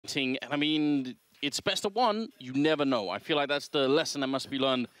And I mean, it's best of one. You never know. I feel like that's the lesson that must be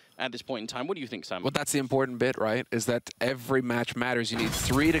learned at this point in time. What do you think, Sam? Well, that's the important bit, right? Is that every match matters. You need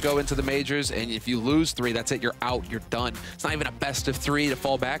 3 to go into the majors, and if you lose 3, that's it. You're out. You're done. It's not even a best of 3 to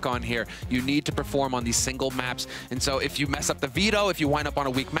fall back on here. You need to perform on these single maps. And so if you mess up the veto, if you wind up on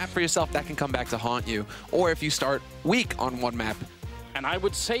a weak map for yourself, that can come back to haunt you. Or if you start weak on one map. And I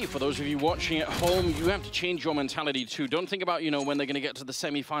would say, for those of you watching at home, you have to change your mentality too. Don't think about, when they're going to get to the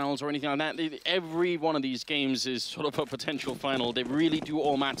semifinals or anything like that. Every one of these games is sort of a potential final. They really do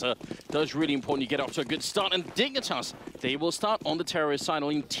all matter. It's really important you get off to a good start. And Dignitas, they will start on the terrorist side,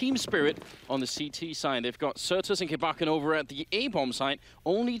 or in Team Spirit on the CT side. They've got Certus and Kebakan over at the A-bomb side.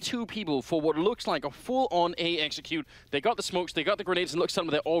 Only 2 people for what looks like a full-on A execute. They got the smokes, they got the grenades, and looks like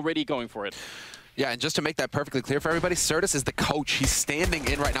they're already going for it. Yeah, and just to make that perfectly clear for everybody, Certus is the coach. He's standing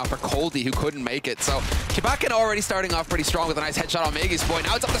in right now for Coldy, who couldn't make it. So Kebakan already starting off pretty strong with a nice headshot on Maggie's boy.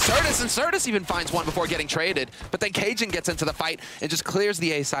 Now it's up to Certus, and Certus even finds one before getting traded. But then Cajun gets into the fight and just clears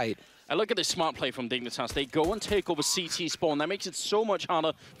the A site. And look at this smart play from Dignitas. They go and take over CT spawn. That makes it so much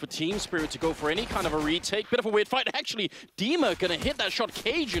harder for Team Spirit to go for any kind of a retake. Bit of a weird fight. Actually, Dima gonna hit that shot.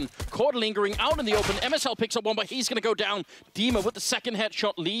 Cajun caught lingering out in the open. MSL picks up one, but he's gonna go down. Dima with the second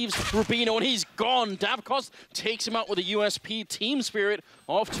headshot leaves Rubino, and he's gone. Davkos takes him out with a USP. Team Spirit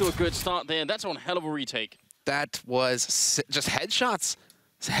off to a good start there. That's one hell of a retake. That was just headshots.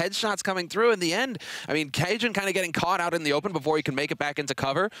 Headshots coming through in the end. I mean, Cajun kind of getting caught out in the open before he can make it back into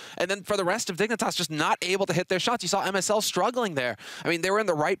cover. And then for the rest of Dignitas, just not able to hit their shots. You saw MSL struggling there. I mean, they were in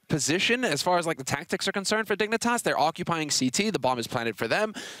the right position as far as like the tactics are concerned for Dignitas. They're occupying CT. The bomb is planted for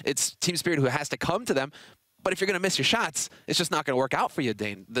them. It's Team Spirit who has to come to them. But if you're going to miss your shots, it's just not going to work out for you,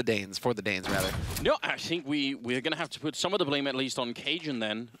 the Danes, rather. No, I think we're going to have to put some of the blame at least on Cajun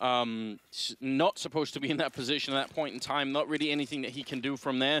then. Not supposed to be in that position at that point in time. Not really anything that he can do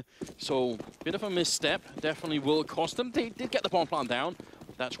from there. So, bit of a misstep. Definitely will cost them. They did get the bomb plant down.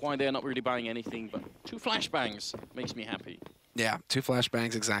 That's why they're not really buying anything. But 2 flashbangs makes me happy. Yeah, 2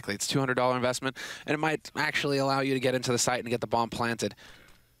 flashbangs, exactly. It's $200 investment, and it might actually allow you to get into the site and get the bomb planted.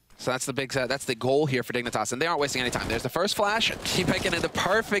 So that's the goal here for Dignitas, and they aren't wasting any time. There's the first flash. Kebakan in the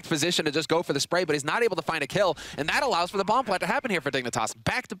perfect position to just go for the spray, but he's not able to find a kill, and that allows for the bomb plant to happen here for Dignitas.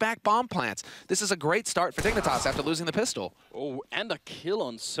 Back-to-back bomb plants. This is a great start for Dignitas after losing the pistol. Oh, and a kill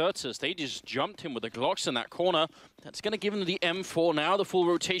on Certus. They just jumped him with the Glocks in that corner. That's going to give him the M4 now. The full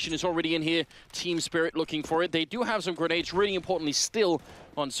rotation is already in here. Team Spirit looking for it. They do have some grenades, really importantly still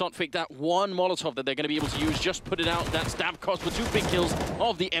on Sotfik. That one Molotov that they're going to be able to use, just put it out. That's Davkos for 2 big kills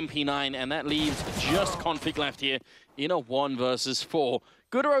of the MP9, and that leaves just Config left here in a 1 versus 4.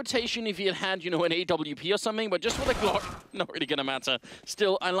 Good rotation if you had, an AWP or something, but just with a Glock, not really going to matter.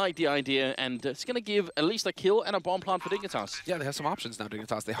 Still, I like the idea, and it's going to give at least a kill and a bomb plant for Dignitas. Yeah, they have some options now,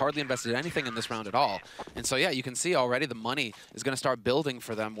 Dignitas. They hardly invested anything in this round at all. And so, yeah, you can see already the money is going to start building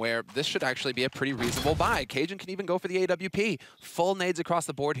for them, where this should actually be a pretty reasonable buy. Cajun can even go for the AWP. Full nades across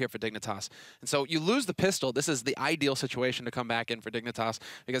the board here for Dignitas. And so you lose the pistol. This is the ideal situation to come back in for Dignitas,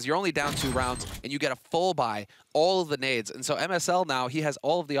 because you're only down 2 rounds, and you get a full buy, all of the nades. And so MSL now, he has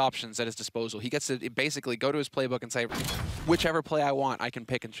all of the options at his disposal. He gets to basically go to his playbook and say, whichever play I want, I can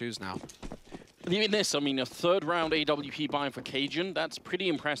pick and choose now. Even this, I mean, a 3rd round AWP buy for Cajun, that's pretty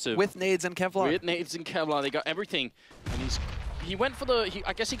impressive. With nades and Kevlar. With nades and Kevlar, they got everything. And he went for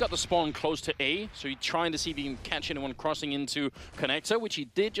I guess he got the spawn close to A, so he's trying to see if he can catch anyone crossing into connector, which he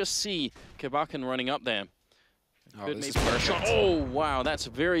did just see Kebakan running up there. Oh, this is perfect. Shot. Oh, wow, that's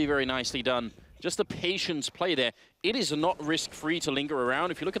very, very nicely done. Just the patience play there. It is not risk-free to linger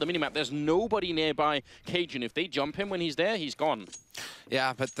around. If you look at the minimap, there's nobody nearby Cajun. If they jump him when he's there, he's gone.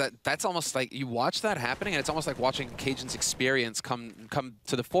 Yeah, but that's almost like you watch that happening, and it's almost like watching Cajun's experience come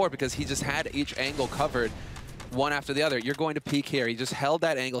to the fore, because he just had each angle covered one after the other. You're going to peek here. He just held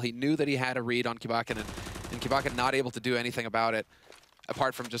that angle. He knew that he had a read on Kebakan, and Kebakan not able to do anything about it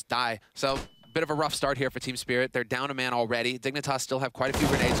apart from just die. So bit of a rough start here for Team Spirit. They're down a man already. Dignitas still have quite a few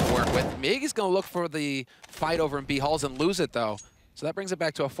grenades to work with. Miggy's going to look for the fight over in B halls and lose it, though. So that brings it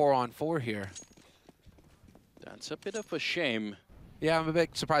back to a 4-on-4 here. That's a bit of a shame. Yeah, I'm a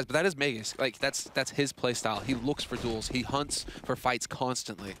bit surprised, but that is Miggy's. Like, that's his play style. He looks for duels. He hunts for fights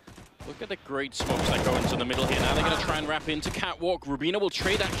constantly. Look at the great smokes that go into the middle here. Now they're going to try and wrap into Catwalk. Rubino will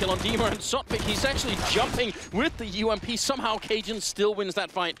trade that kill on Dima, and Sotfik, he's actually jumping with the UMP. Somehow Cajun still wins that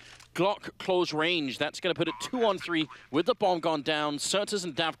fight. Glock close range. That's going to put it 2-on-3 with the bomb gone down. Certus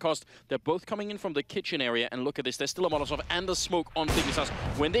and Davkost, they're both coming in from the kitchen area. And look at this, there's still a Molotov and a smoke on Dignitas.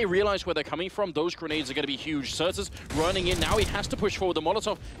 When they realize where they're coming from, those grenades are going to be huge. Certus running in. Now he has to push forward. The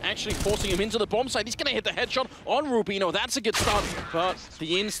Molotov actually forcing him into the bomb site. He's going to hit the headshot on Rubino. That's a good start. But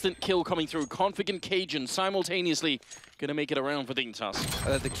the instant kill coming through. Config and Cajun simultaneously going to make it around for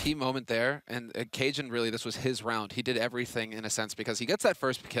Dignitas. The key moment there, and Cajun, really, this was his round. He did everything in a sense because he gets that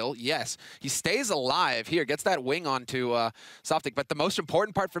first kill. Yes, he stays alive here, gets that wing onto Softic. But the most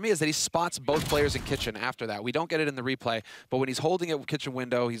important part for me is that he spots both players in kitchen after that. We don't get it in the replay, but when he's holding it kitchen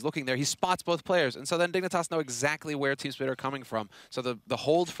window, he's looking there, he spots both players. And so then Dignitas know exactly where Team Spirit are coming from. So the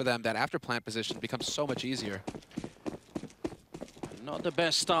hold for them, that after plant position, becomes so much easier. Not the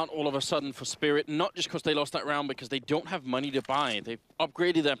best start all of a sudden for Spirit, not just because they lost that round, because they don't have money to buy. They've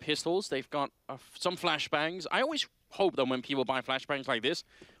upgraded their pistols, they've got some flashbangs. I always hope that when people buy flashbangs like this,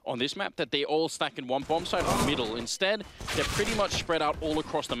 on this map, that they all stack in one bomb site or middle. Instead, they're pretty much spread out all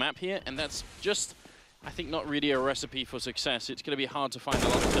across the map here, and that's just, I think, not really a recipe for success. It's going to be hard to find a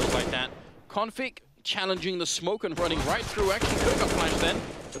lot of kills like that. Config challenging the smoke and running right through. Actually could have got flashed then,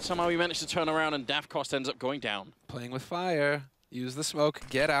 but somehow he managed to turn around and Davkost ends up going down. Playing with fire. Use the smoke,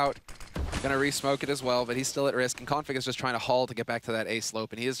 get out. Gonna re-smoke it as well, but he's still at risk. And Config is just trying to haul to get back to that A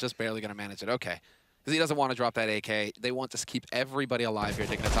slope, and he is just barely gonna manage it. Okay, because he doesn't want to drop that AK. They want to keep everybody alive here,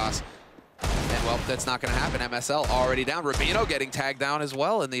 Dignitas. And well, that's not gonna happen. MSL already down. Rubino getting tagged down as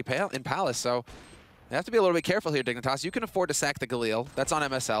well in Palace. So they have to be a little bit careful here, Dignitas. You can afford to sack the Galil. That's on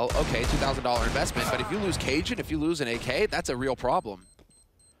MSL. Okay, $2,000 investment. But if you lose Cajun, if you lose an AK, that's a real problem.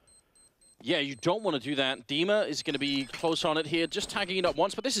 Yeah, you don't want to do that. Dima is going to be close on it here, just tagging it up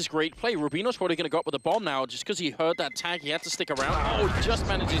once, but this is great play. Rubino's probably going to go up with a bomb now, just because he heard that tag, he had to stick around. Oh, he just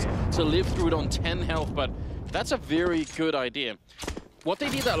manages to live through it on 10 health, but that's a very good idea. What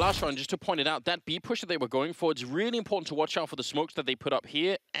they did that last round, just to point it out, that B push that they were going for, it's really important to watch out for the smokes that they put up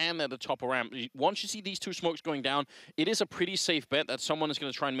here and at the top of ramp. Once you see these two smokes going down, it is a pretty safe bet that someone is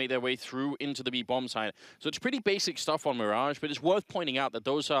going to try and make their way through into the B bomb side. So it's pretty basic stuff on Mirage, but it's worth pointing out that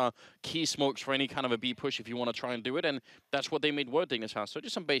those are key smokes for any kind of a B push if you want to try and do it, and that's what they made word Dignitas. So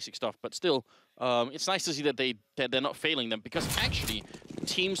just some basic stuff, but still, it's nice to see that they're not failing them, because actually,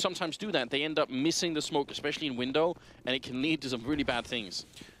 teams sometimes do that. They end up missing the smoke, especially in window, and it can lead to some really bad things.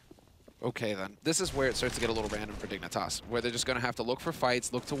 Okay, then. This is where it starts to get a little random for Dignitas, where they're just going to have to look for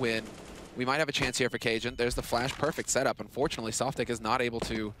fights, look to win. We might have a chance here for Cajun. There's the flash. Perfect setup. Unfortunately, Softic is not able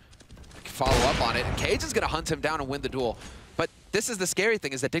to follow up on it, and Cajun's going to hunt him down and win the duel. But this is the scary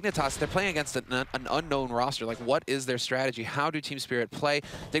thing, is that Dignitas, they're playing against an unknown roster. Like, what is their strategy? How do Team Spirit play?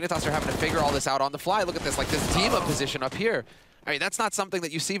 Dignitas are having to figure all this out on the fly. Look at this, like this team up position up here. I mean, that's not something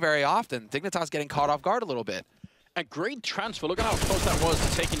that you see very often. Dignitas getting caught off guard a little bit. A great transfer. Look at how close that was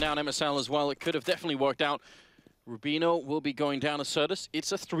to taking down MSL as well. It could have definitely worked out. Rubino will be going down to Certus.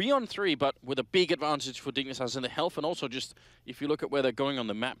 It's a 3-on-3, but with a big advantage for Dignitas in the health, and also just, if you look at where they're going on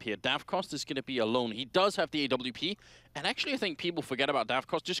the map here, Davkost is going to be alone. He does have the AWP, and actually I think people forget about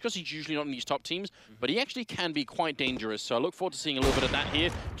Davkost just because he's usually not in these top teams, but he actually can be quite dangerous. So I look forward to seeing a little bit of that here.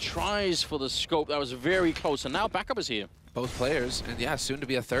 Tries for the scope. That was very close, and now backup is here. Both players, and yeah, soon to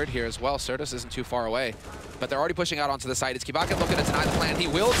be a third here as well. Certus isn't too far away, but they're already pushing out onto the site. It's Kibaka looking to deny the plan. He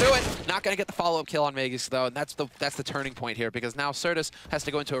will do it. Not going to get the follow-up kill on Magus, though, and that's the turning point here, because now Certus has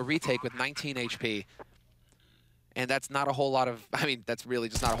to go into a retake with 19 HP. And that's not a whole lot of, I mean, that's really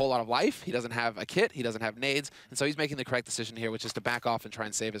just not a whole lot of life. He doesn't have a kit, he doesn't have nades, and so he's making the correct decision here, which is to back off and try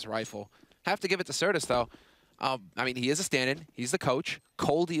and save his rifle. Have to give it to Certus, though. I mean, he is a stand-in. He's the coach.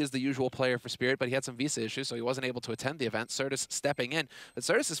 Coldy is the usual player for Spirit, but he had some visa issues, so he wasn't able to attend the event. Certus stepping in. But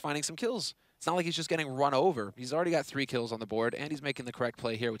Certus is finding some kills. It's not like he's just getting run over. He's already got 3 kills on the board, and he's making the correct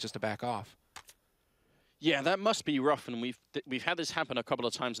play here, which is to back off. Yeah, that must be rough, and we've had this happen a couple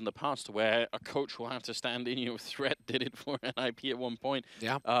of times in the past where a coach will have to stand in. You know, Threat did it for NIP at one point.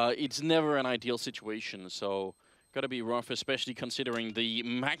 Yeah. It's never an ideal situation, so got to be rough, especially considering the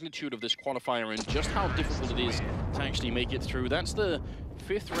magnitude of this qualifier and just how difficult it is to actually make it through. That's the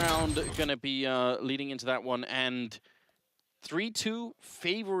 5th round going to be leading into that one, and 3-2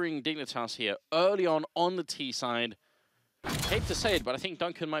 favoring Dignitas here early on the T side. Hate to say it, but I think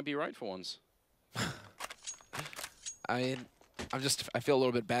Duncan might be right for once. I mean, I feel a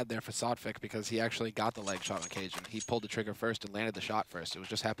little bit bad there for Sodfik, because he actually got the leg shot on Cajun. He pulled the trigger first and landed the shot first. It was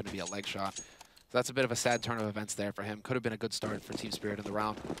just happened to be a leg shot. So that's a bit of a sad turn of events there for him. Could have been a good start for Team Spirit in the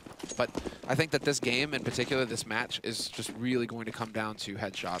round. But I think that this game, in particular this match, is just really going to come down to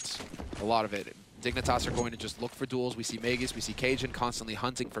headshots. A lot of it. Dignitas are going to just look for duels. We see Magus, we see Cajun constantly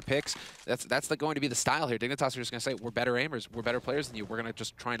hunting for picks. That's going to be the style here. Dignitas are just going to say, we're better aimers, we're better players than you. We're going to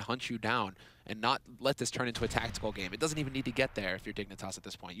just try and hunt you down and not let this turn into a tactical game. It doesn't even need to get there if you're Dignitas at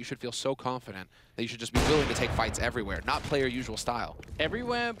this point. You should feel so confident that you should just be willing to take fights everywhere, not play your usual style.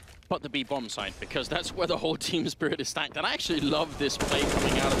 Everywhere but the B bomb side, because that's where the whole team spirit is stacked. And I actually love this play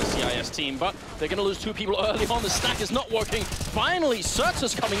coming out of the CIS team, but they're going to lose 2 people early on. The stack is not working. Finally,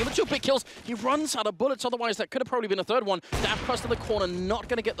 Certus coming in with 2 big kills. He runs out of bullets, otherwise that could have probably been a 3rd one. Davkos to the corner, not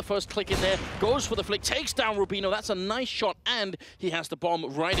going to get the first click in there. Goes for the flick, takes down Rubino. That's a nice shot, and he has the bomb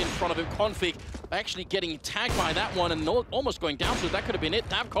right in front of him. Config actually getting tagged by that one and almost going down, so that could have been it.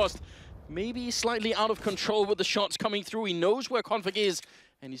 Davkos maybe slightly out of control with the shots coming through. He knows where Config is,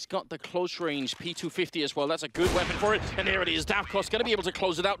 and he's got the close range P250 as well. That's a good weapon for it. And there it is. Davkos going to be able to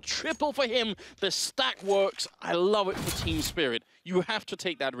close it out. Triple for him. The stack works. I love it for team spirit. You have to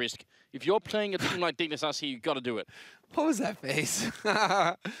take that risk. If you're playing a team like Dignitas here, you've got to do it. What was that face?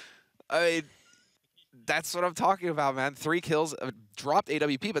 I mean, that's what I'm talking about, man. 3 kills, dropped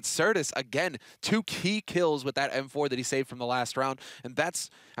AWP, but Certus, again, 2 key kills with that M4 that he saved from the last round. And that's,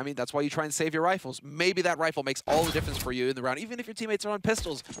 I mean, that's why you try and save your rifles. Maybe that rifle makes all the difference for you in the round, even if your teammates are on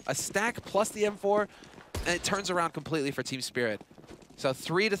pistols. A stack plus the M4, and it turns around completely for Team Spirit. So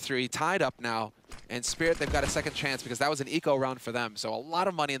 3-3, tied up now. And Spirit, they've got a second chance because that was an eco round for them. So a lot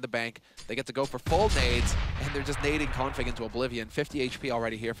of money in the bank. They get to go for full nades, and they're just nading Config into oblivion. 50 HP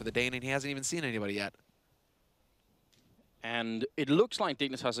already here for the Dane, and he hasn't even seen anybody yet. And it looks like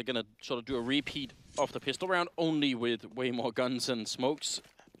Dignitas are going to sort of do a repeat of the pistol round, only with way more guns and smokes.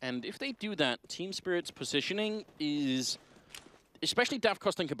 And if they do that, Team Spirit's positioning is, especially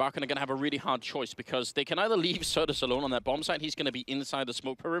Davkos and Kabak, are going to have a really hard choice, because they can either leave Certus alone on that bomb site, he's going to be inside the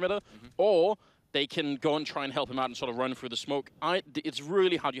smoke perimeter, or they can go and try and help him out and sort of run through the smoke. It's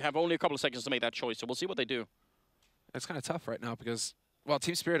really hard. You have only a couple of seconds to make that choice, so we'll see what they do. It's kind of tough right now because, well,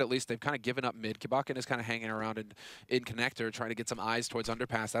 Team Spirit, at least, they've kind of given up mid. Kibakin is kind of hanging around in connector, trying to get some eyes towards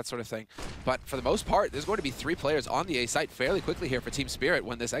underpass, that sort of thing. But for the most part, there's going to be 3 players on the A site fairly quickly here for Team Spirit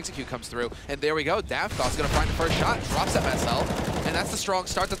when this execute comes through. And there we go. Davkos going to find the first shot, drops MSL, and that's the strong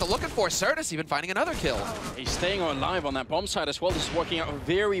start that they're looking for. Certus even finding another kill. He's staying alive on that bomb side as well. This is working out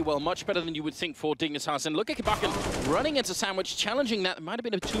very well, much better than you would think for Dignitas. And look at Kibakin running into Sandwich, challenging that. It might have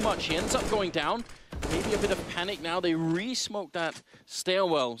been too much. He ends up going down. Maybe a bit of panic now. They re-smoked that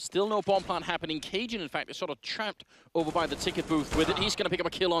stairwell. Still no bomb plant happening. Cajun, in fact, is sort of trapped over by the ticket booth with it. He's going to pick up a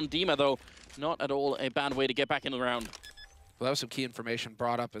kill on Dima, though. Not at all a bad way to get back in the round. Well, that was some key information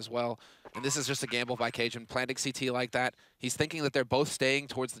brought up as well. And this is just a gamble by Cajun, planting CT like that. He's thinking that they're both staying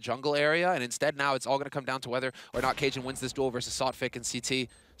towards the jungle area, and instead now it's all going to come down to whether or not Cajun wins this duel versus Sotfik and CT.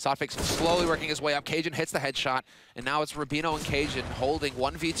 Sotfik's slowly working his way up. Cajun hits the headshot, and now it's Rubino and Cajun holding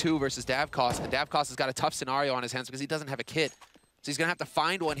 1v2 versus Davkos. And Davkos has got a tough scenario on his hands because he doesn't have a kit. So he's going to have to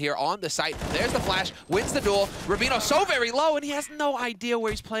find one here on the site. There's the flash, wins the duel. Rubino so very low, and he has no idea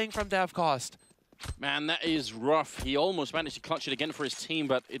where he's playing from, Davkos. Man, that is rough. He almost managed to clutch it again for his team,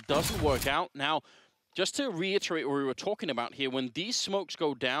 but it doesn't work out. Now, just to reiterate what we were talking about here, when these smokes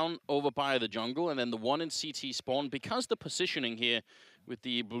go down over by the jungle and then the one in CT spawn, because the positioning here with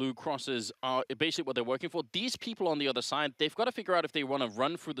the blue crosses are basically what they're working for, these people on the other side, they've got to figure out if they want to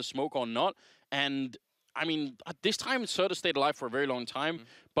run through the smoke or not. And I mean, at this time, Certus stayed alive for a very long time,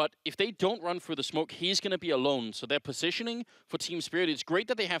 but if they don't run through the smoke, he's going to be alone. So their positioning for Team Spirit, it's great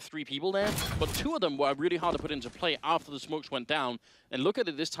that they have 3 people there, but 2 of them were really hard to put into play after the smokes went down. And look at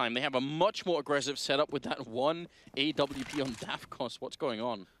it this time. They have a much more aggressive setup with that 1 AWP on Davkos. What's going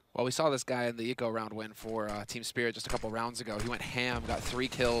on? Well, we saw this guy in the eco round win for Team Spirit just a couple rounds ago. He went ham, got 3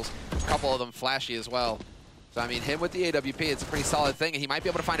 kills, a couple of them flashy as well. So, I mean, him with the AWP, it's a pretty solid thing, and he might be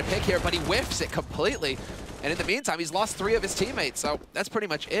able to find a pick here, but he whiffs it completely. And in the meantime, he's lost 3 of his teammates, so that's pretty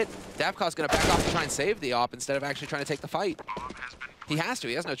much it. Davkos going to back off to try and save the op instead of actually trying to take the fight. He has to.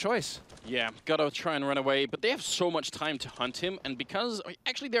 He has no choice. Yeah, got to try and run away, but they have so much time to hunt him, and because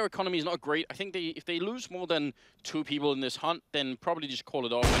actually their economy is not great, I think if they lose more than 2 people in this hunt, then probably just call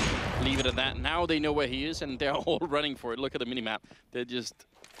it off and leave it at that. Now they know where he is, and they're all running for it. Look at the minimap. They're just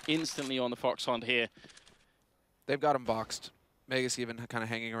instantly on the fox hunt here. They've got him boxed. Magus even kind of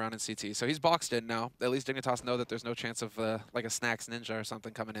hanging around in CT. So he's boxed in now. At least Dignitas know that there's no chance of like a Snacks Ninja or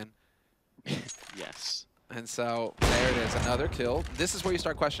something coming in. Yes. And so there it is, another kill. This is where you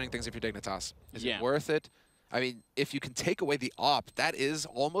start questioning things if you're Dignitas. Is it worth it? I mean, if you can take away the op, that is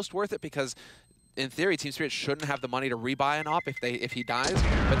almost worth it because in theory, Team Spirit shouldn't have the money to rebuy an op if he dies.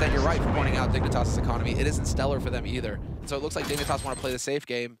 But then you're right for pointing out Dignitas' economy. It isn't stellar for them either. So it looks like Dignitas want to play the safe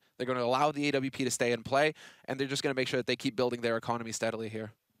game. They're going to allow the AWP to stay in play, and they're just going to make sure that they keep building their economy steadily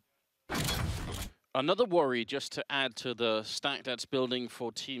here. Another worry, just to add to the stack that's building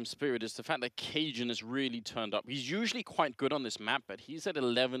for Team Spirit, is the fact that Cajun has really turned up. He's usually quite good on this map, but he's at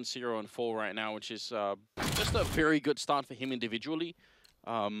 11-0-4 right now, which is just a very good start for him individually.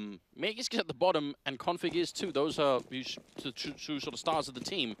 Megas is at the bottom, and Config is too. Those are the two sort of stars of the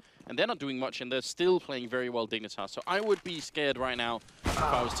team, and they're not doing much, and they're still playing very well Dignitas. So I would be scared right now if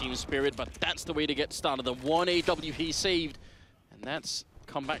I was Team Spirit, but that's the way to get started. The 1 AWP saved, and that's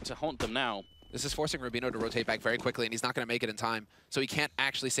come back to haunt them now. This is forcing Rubino to rotate back very quickly, and he's not going to make it in time, so he can't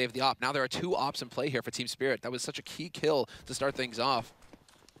actually save the op. Now there are 2 ops in play here for Team Spirit. That was such a key kill to start things off.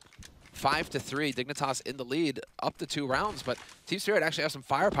 5-3, Dignitas in the lead, up to 2 rounds, but Team Spirit actually has some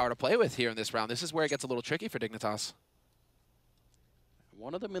firepower to play with here in this round. This is where it gets a little tricky for Dignitas.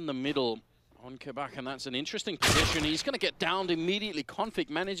 One of them in the middle on Quebec, and that's an interesting position. He's going to get downed immediately. Config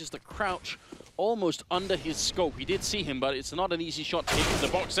manages to crouch almost under his scope. He did see him, but it's not an easy shot to hit in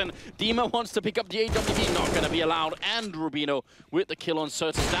the box, and Dima wants to pick up the AWP. Not going to be allowed, and Rubino with the kill on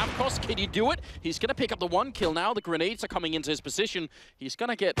Certus. Davkos, can you do it? He's going to pick up the 1 kill now. The grenades are coming into his position. He's going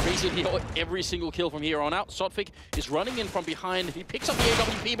to get basically every single kill from here on out. Sotfik is running in from behind. He picks up the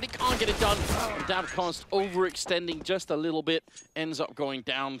AWP, but he can't get it done. And Davkos overextending just a little bit, ends up going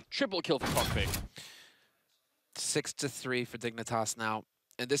down. Triple kill for Config. 6-3 for Dignitas now.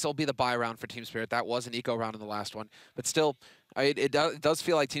 And this will be the bye round for Team Spirit. That was an eco round in the last one. But still, it does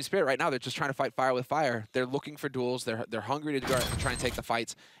feel like Team Spirit right now, they're just trying to fight fire with fire. They're looking for duels. They're hungry to go out and try and take the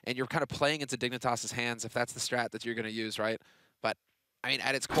fights. And you're kind of playing into Dignitas' hands if that's the strat that you're going to use, right? But I mean,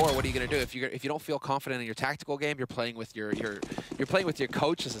 at its core, what are you going to do? If you don't feel confident in your tactical game, you're playing with your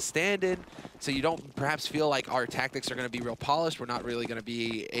coach as a stand-in, so you don't perhaps feel like our tactics are going to be real polished. We're not really going to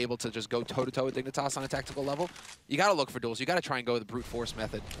be able to just go toe-to-toe with Dignitas on a tactical level. You got to look for duels. You got to try and go the brute force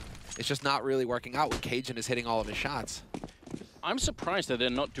method. It's just not really working out when Cajun is hitting all of his shots. I'm surprised that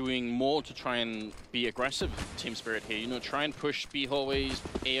they're not doing more to try and be aggressive, Team Spirit here. You know, try and push B hallways,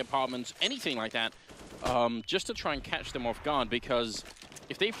 A apartments, anything like that. Just to try and catch them off guard, because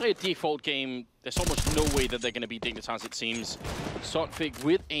if they play a default game, there's almost no way that they're going to beat Dignitas, it seems. Sotfig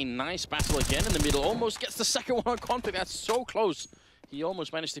with a nice battle again in the middle, almost gets the second one on Config. That's so close. He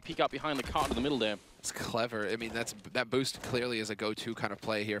almost managed to peek out behind the cart in the middle there. It's clever. I mean, that boost clearly is a go-to kind of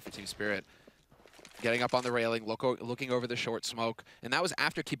play here for Team Spirit. Getting up on the railing, looking over the short smoke. And that was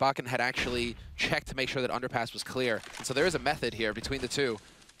after Kibakan had actually checked to make sure that underpass was clear. And so there is a method here between the two.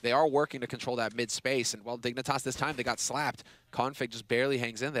 They are working to control that mid-space, and while Dignitas this time, they got slapped. Config just barely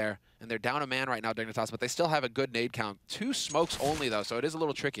hangs in there, and they're down a man right now, Dignitas, but they still have a good nade count. 2 smokes only, though, so it is a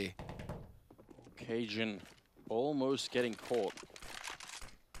little tricky. Cajun almost getting caught.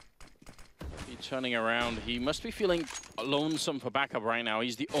 He's turning around. He must be feeling lonesome for backup right now.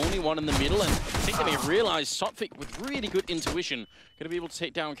 He's the only one in the middle, and I think they may realize Sotfik with really good intuition going to be able to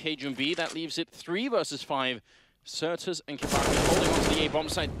take down Cajun B. That leaves it 3 versus 5. Certus and Kibaki holding on to the A-bomb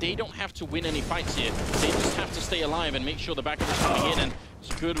side. They don't have to win any fights here. They just have to stay alive and make sure the backup is coming in. And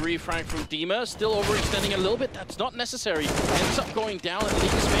it's a good refrag from Dima. Still overextending a little bit. That's not necessary. Ends up going down and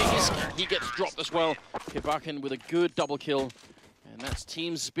leaves Vegas. He gets dropped as well. Kibakan with a good double kill. And that's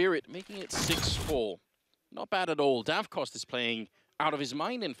Team Spirit making it 6-4. Not bad at all. Davkos is playing out of his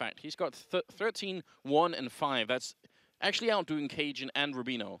mind, in fact. He's got 13, 1, and 5. That's actually outdoing Cajun and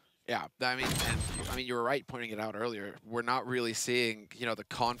Rubino. Yeah, I mean, you were right pointing it out earlier. We're not really seeing, you know, the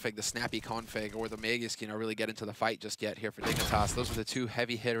config, the snappy config, or the Magus, you know, really get into the fight just yet here for Dignitas. Those are the 2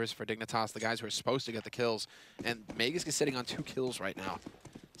 heavy hitters for Dignitas, the guys who are supposed to get the kills. And Magus is sitting on 2 kills right now.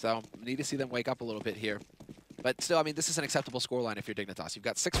 So, we need to see them wake up a little bit here. But still, I mean, this is an acceptable scoreline if you're Dignitas. You've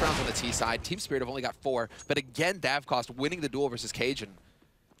got 6 rounds on the T side. Team Spirit have only got 4. But again, Davkos winning the duel versus Cajun.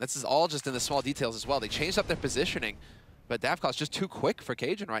 This is all just in the small details as well. They changed up their positioning. But Davkos just too quick for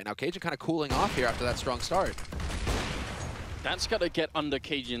Cajun right now. Cajun kind of cooling off here after that strong start. That's got to get under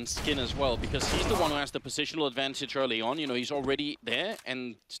Cajun's skin as well, because he's the one who has the positional advantage early on. You know, he's already there,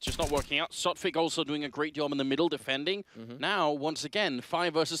 and it's just not working out. Sotfik also doing a great job in the middle defending. Now, once again,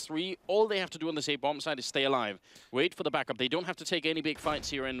 5 versus 3. All they have to do on this A-bomb side is stay alive. Wait for the backup. They don't have to take any big fights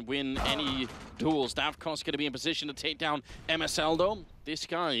here and win any duels. Davkos going to be in position to take down MSL, though. This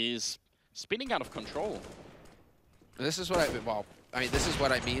guy is spinning out of control. This is what this is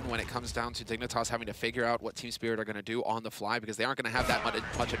what I mean when it comes down to Dignitas having to figure out what Team Spirit are going to do on the fly, because they aren't going to have that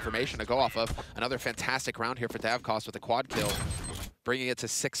much information to go off of. Another fantastic round here for Davkos with a quad kill, bringing it to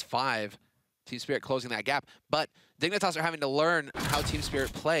 6-5. Team Spirit closing that gap. But Dignitas are having to learn how Team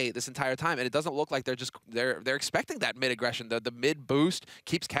Spirit play this entire time, and it doesn't look like they're expecting that mid-aggression. The mid-boost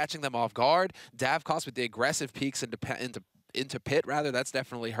keeps catching them off guard. Davkos with the aggressive peaks into pit, rather, that's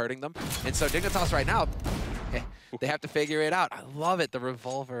definitely hurting them. And so Dignitas right now, they have to figure it out. I love it, the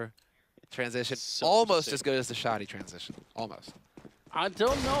revolver. transition. So Almost as good as the shoddy transition. Almost. I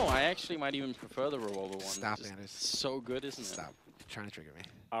don't know. I actually might even prefer the revolver one. Stop, Just Anders. so good, isn't it? Stop. You're trying to trigger me.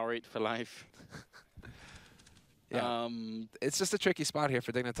 R8 for life. Yeah. It's just a tricky spot here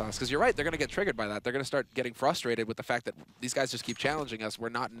for Dignitas, because you're right, they're going to get triggered by that. They're going to start getting frustrated with the fact that these guys just keep challenging us.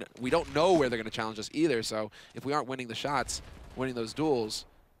 We don't know where they're going to challenge us either, so if we aren't winning the shots, winning those duels,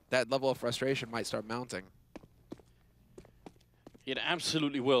 that level of frustration might start mounting. It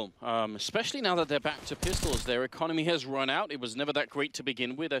absolutely will, especially now that they're back to pistols. Their economy has run out. It was never that great to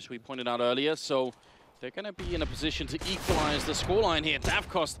begin with, as we pointed out earlier, so they're going to be in a position to equalize the scoreline here.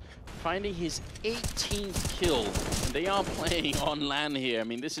 Davkost finding his 18th kill. And they are playing on LAN here. I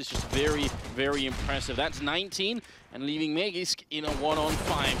mean, this is just very, very impressive. That's 19 and leaving Magisk in a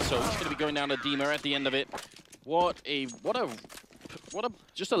 1-on-5. So he's going to be going down to Dima at the end of it.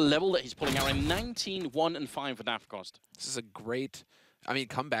 Just a level that he's pulling out. 19, 1, and 5 for Davkost. This is a great,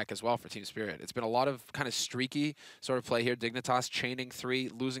 comeback as well for Team Spirit. It's been a lot of kind of streaky sort of play here. Dignitas chaining 3,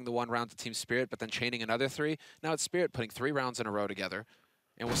 losing the 1 round to Team Spirit, but then chaining another 3. Now it's Spirit putting 3 rounds in a row together.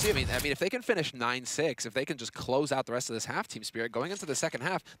 And we'll see. I mean, if they can finish 9-6, if they can just close out the rest of this half, Team Spirit, going into the second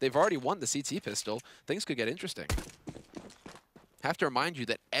half, they've already won the CT pistol. Things could get interesting. Have to remind you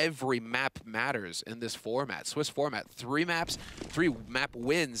that every map matters in this format. Swiss format, 3 maps, 3 map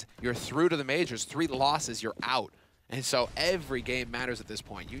wins, you're through to the majors. 3 losses, you're out. And so every game matters at this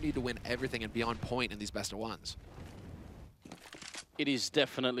point. You need to win everything and be on point in these best-of-1s. It is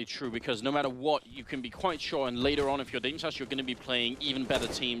definitely true, because no matter what, you can be quite sure, and later on, if you're Dignitas, you're going to be playing even better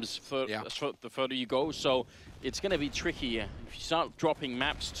teams the further you go. So it's going to be tricky. If you start dropping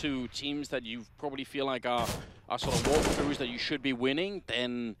maps to teams that you probably feel like are sort of walkthroughs that you should be winning,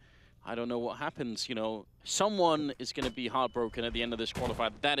 then I don't know what happens. You know, someone is going to be heartbroken at the end of this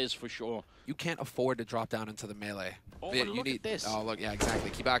qualifier. That is for sure. You can't afford to drop down into the melee. Oh, look at this. Oh, look, yeah,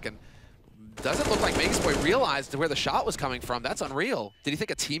 exactly. Kibakin. Doesn't look like Megasboy realized where the shot was coming from. That's unreal. Did he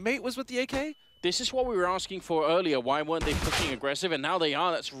think a teammate was with the AK? This is what we were asking for earlier. Why weren't they pushing aggressive? And now they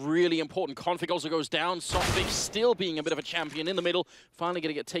are. That's really important. Config also goes down. Softbig still being a bit of a champion in the middle. Finally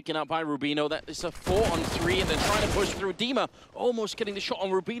going to get taken out by Rubino. That is a 4-on-3, and they're trying to push through. Dima almost getting the shot on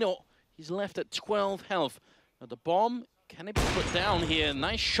Rubino. He's left at 12 health. Now the bomb, can it be put down here?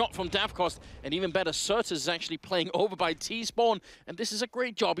 Nice shot from Davkost, and even better, Certus is actually playing over by T-Spawn, and this is a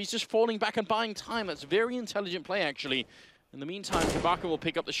great job. He's just falling back and buying time. That's very intelligent play, actually. In the meantime, Kabaka will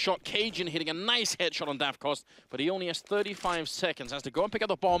pick up the shot. Cajun hitting a nice headshot on Davkost, but he only has 35 seconds. Has to go and pick up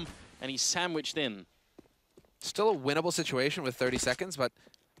the bomb, and he's sandwiched in. Still a winnable situation with 30 seconds, but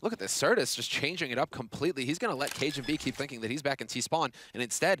look at this. Certus just changing it up completely. He's going to let Cajun B keep thinking that he's back in T-Spawn, and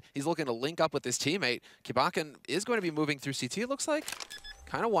instead, he's looking to link up with his teammate. Kibakin is going to be moving through CT, it looks like.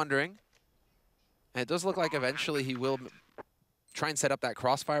 Kind of wondering. And it does look like eventually he will try and set up that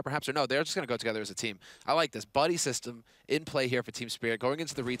crossfire, perhaps. Or no, they're just going to go together as a team. I like this buddy system in play here for Team Spirit. Going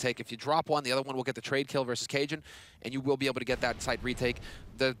into the retake, if you drop one, the other one will get the trade kill versus Cajun, and you will be able to get that side retake.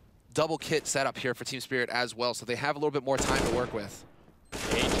 The double kit setup here for Team Spirit as well, so they have a little bit more time to work with.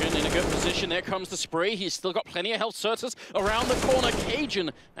 Cajun in a good position. There comes the spray. He's still got plenty of health. Certus around the corner.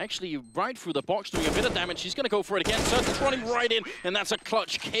 Cajun actually right through the box doing a bit of damage. He's going to go for it again. Certus running right in, and that's a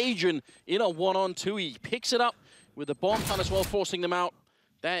clutch. Cajun in a 1-on-2. He picks it up with the bomb plant as well, forcing them out.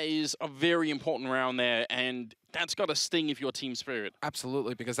 That is a very important round there, and that's got to sting if you're Team Spirit.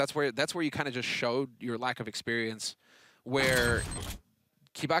 Absolutely, because that's where you kind of just showed your lack of experience, where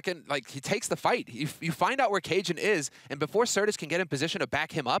Kibakin, like, he takes the fight. You find out where Cajun is, and before Certus can get in position to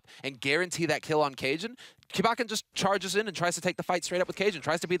back him up and guarantee that kill on Cajun, Kibakin just charges in and tries to take the fight straight up with Cajun,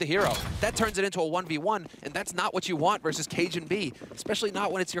 tries to be the hero. That turns it into a 1v1, and that's not what you want versus Cajun B, especially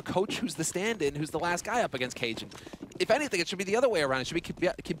not when it's your coach who's the stand-in, who's the last guy up against Cajun. If anything, it should be the other way around. It should be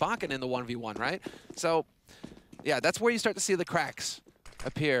Kibakin in the 1v1, right? So, yeah, that's where you start to see the cracks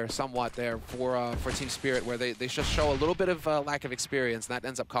appear somewhat there for Team Spirit, where they just show a little bit of lack of experience, and that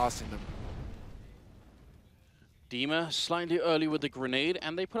ends up costing them. Dima slightly early with the grenade,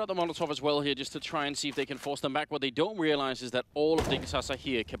 and they put out the Molotov as well here just to try and see if they can force them back. What they don't realize is that all of Dignitas are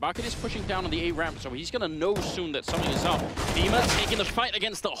here. Kibakin is pushing down on the A ramp, so he's going to know soon that something is up. Dima taking the fight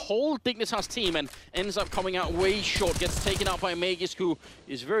against the whole Dignitas team and ends up coming out way short. Gets taken out by Magisk, who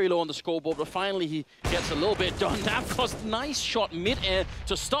is very low on the scoreboard, but finally he gets a little bit done. Davkost, nice shot mid-air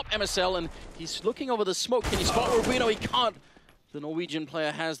to stop MSL, and he's looking over the smoke. Can he spot Rubino? He can't. The Norwegian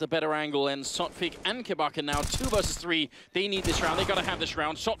player has the better angle, and Sotfik and Kibaken now 2 versus 3. They need this round. They got to have this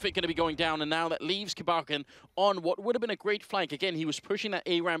round. Sotfik going to be going down, and now that leaves Kibaken on what would have been a great flank. Again, he was pushing that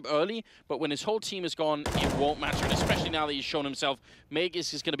A ramp early, but when his whole team is gone, it won't matter, and especially now that he's shown himself.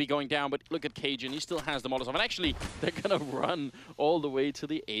 Magus is going to be going down, but look at Cajun. He still has the Molotov, and actually, they're going to run all the way to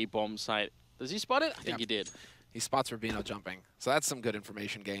the A bomb site. Does he spot it? I think he did. He spots Rubino jumping, so that's some good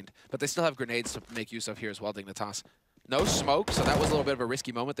information gained. But they still have grenades to make use of here as well, Dignitas. No smoke, so that was a little bit of a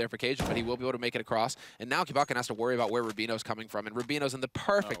risky moment there for Cajun, but he will be able to make it across. And now Kibaken has to worry about where Rubino's coming from, and Rubino's in the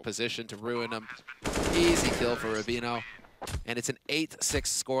perfect position to ruin him. Easy kill for Rubino. And it's an 8-6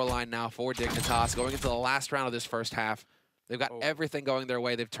 scoreline now for Dignitas, going into the last round of this first half. They've got everything going their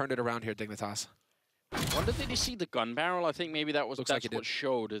way. They've turned it around here, Dignitas. I wonder, did he see the gun barrel? I think maybe that's like what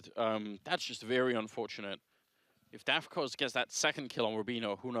showed it. That's just very unfortunate. If Dafkos gets that second kill on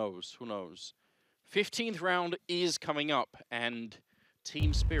Rubino, who knows? Who knows? 15th round is coming up, and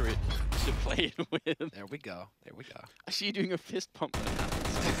Team Spirit to play it with. There we go. There we go. I see you doing a fist pump.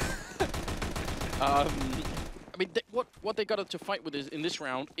 I mean, what they got to fight with in this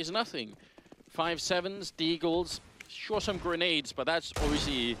round is nothing. 5-7s, deagles, sure some grenades, but that's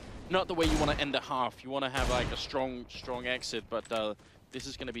obviously not the way you want to end the half. You want to have like a strong exit, but this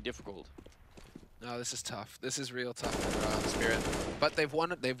is going to be difficult. No, this is tough. This is real tough for Spirit. But they've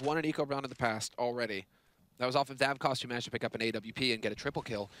won an eco round in the past already. That was off of Davkos, who managed to pick up an AWP and get a triple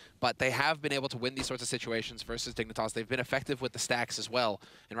kill. But they have been able to win these sorts of situations versus Dignitas. They've been effective with the stacks as well.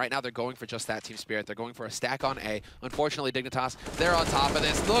 And right now they're going for just that, Team Spirit. They're going for a stack on A. Unfortunately, Dignitas, they're on top of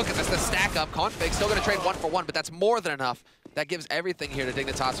this. Look at this, the stack up. Config still going to trade 1-for-1, but that's more than enough. That gives everything here to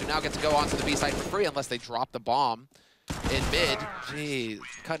Dignitas, who now get to go onto the B site for free unless they drop the bomb in mid. Gee,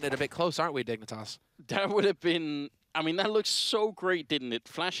 cutting it a bit close, aren't we, Dignitas? That would have been, I mean, that looks so great, didn't it?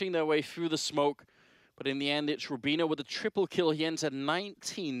 Flashing their way through the smoke. But in the end, it's Rubino with a triple kill. He ends at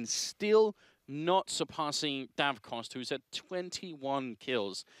 19, still not surpassing Davkos, who's at 21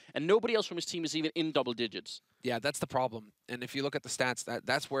 kills. And nobody else from his team is even in double digits. Yeah, that's the problem. And if you look at the stats,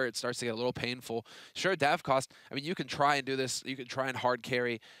 that's where it starts to get a little painful. Sure, Davkos, I mean, you can try and do this. You can try and hard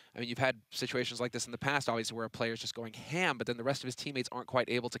carry. I mean, you've had situations like this in the past, obviously, where a player's just going ham, but then the rest of his teammates aren't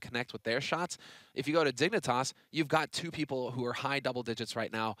quite able to connect with their shots. If you go to Dignitas, you've got 2 people who are high double digits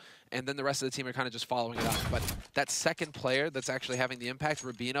right now, and then the rest of the team are kind of just following it up. But that second player that's actually having the impact,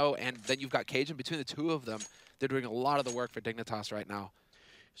 Rubino, and then you've got Cajun, between the 2 of them, they're doing a lot of the work for Dignitas right now.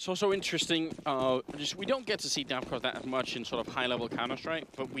 It's also interesting, we don't get to see Davkos that much in sort of high-level Counter-Strike,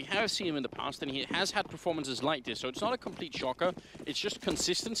 but we have seen him in the past, and he has had performances like this, so it's not a complete shocker. It's just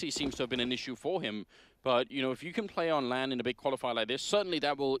consistency seems to have been an issue for him. But, you know, if you can play on LAN in a big qualifier like this, certainly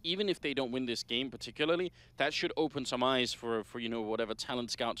that will, even if they don't win this game particularly, that should open some eyes for you know, whatever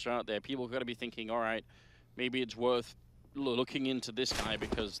talent scouts are out there. People are going to be thinking, all right, maybe it's worth looking into this guy,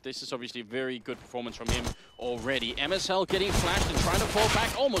 because this is obviously a very good performance from him already. MSL getting flashed and trying to fall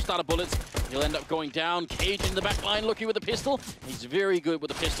back, almost out of bullets. He'll end up going down. Cage in the back line looking with the pistol. He's very good with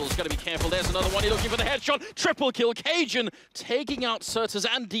the pistol. He's got to be careful. There's another one. He's looking for the headshot. Triple kill. Cajun taking out Certes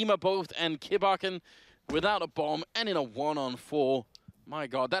and Dima both, and Kibaken without a bomb and in a 1-on-4. My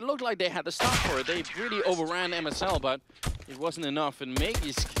God, that looked like they had the start for it. They really overran MSL, but it wasn't enough. And Meg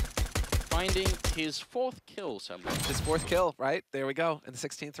is finding his 4th kill somewhere. His 4th kill, right? There we go. In the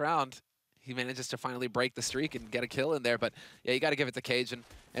 16th round, he manages to finally break the streak and get a kill in there. But yeah, you got to give it to Cage.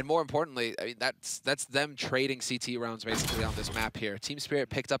 And more importantly, I mean, that's them trading CT rounds basically on this map here. Team Spirit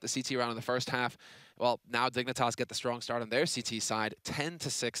picked up the CT round in the first half. Well, now Dignitas get the strong start on their CT side.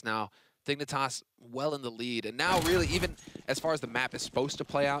 10-6 now. Dignitas well in the lead. And now really, even as far as the map is supposed to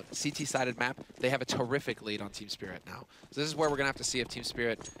play out, CT-sided map, they have a terrific lead on Team Spirit now. So this is where we're going to have to see if Team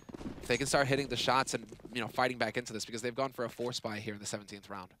Spirit, if they can start hitting the shots and, you know, fighting back into this, because they've gone for a 4-spy here in the 17th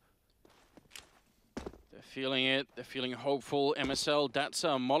round. They're feeling it. They're feeling hopeful. MSL, that's a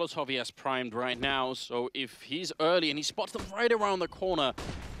Molotov he has primed right now. So if he's early and he spots them right around the corner,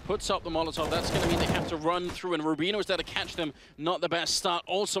 puts up the Molotov, that's going to mean they have to run through, and Rubino is there to catch them. Not the best start.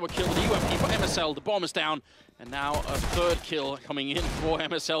 Also a kill with the UMP for MSL. The bomb is down, and now a 3rd kill coming in for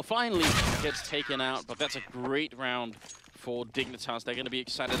MSL. Finally gets taken out, but that's a great round for Dignitas. They're going to be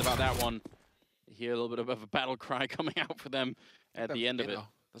excited about that one. You hear a little bit of a battle cry coming out for them at the end of it.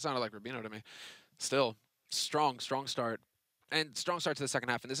 That sounded like Rubino to me. Still, strong start. And strong start to the second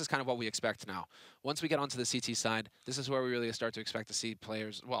half, and this is kind of what we expect now. Once we get onto the CT side, this is where we really start to expect to see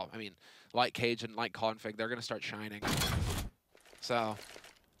players, well, I mean, like Cage and like Config, they're going to start shining. So,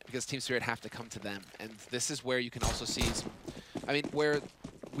 because Team Spirit have to come to them. And this is where you can also see, I mean, where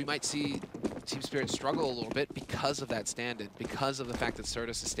we might see Team Spirit struggle a little bit because of that stand-in, because of the fact that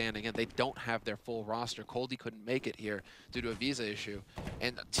Certus is standing and they don't have their full roster. Coldy couldn't make it here due to a visa issue.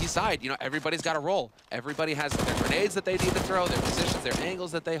 And T-side, you know, everybody's got a role. Everybody has their grenades that they need to throw, their positions, their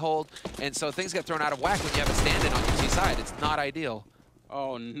angles that they hold. And so things get thrown out of whack when you have a stand-in on your T-side. It's not ideal.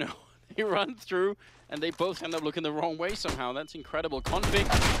 Oh, no. They run through, and they both end up looking the wrong way somehow. That's incredible.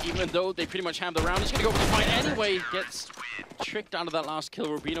 Config, even though they pretty much have the round, he's going to go for the fight anyway. Gets tricked out of that last kill.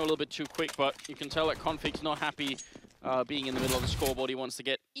 Rubino a little bit too quick, but you can tell that Config's not happy being in the middle of the scoreboard. He wants to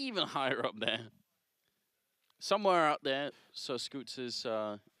get even higher up there. Somewhere out there, so Scoots is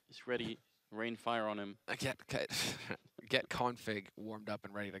ready. Rain fire on him. Get Config warmed up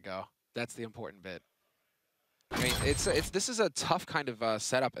and ready to go. That's the important bit. I mean, this is a tough kind of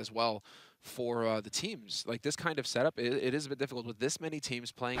setup as well for the teams. Like this kind of setup, it is a bit difficult with this many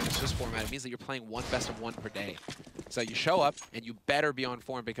teams playing in this format. It means that you're playing one best of one per day. So you show up and you better be on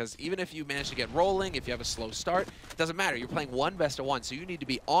form, because even if you manage to get rolling, if you have a slow start, it doesn't matter. You're playing one best of one, so you need to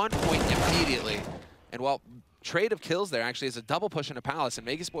be on point immediately. And well, trade of kills there actually is a double push into Palace, and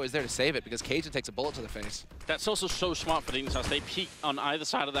Magus Boy is there to save it because Cajun takes a bullet to the face. That's also so smart for Dignitas. They peek on either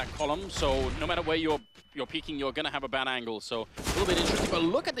side of that column, so no matter where you're peeking, you're going to have a bad angle. So a little bit interesting, but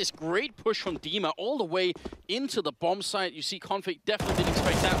look at this great push from Dima all the way into the bomb site. You see Config definitely didn't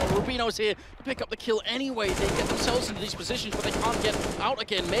expect that, but Rubino's here to pick up the kill anyway. They get themselves into these positions, but they can't get out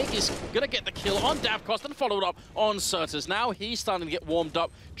again. Magus going to get the kill on Davkost and followed up on Certus. Now he's starting to get warmed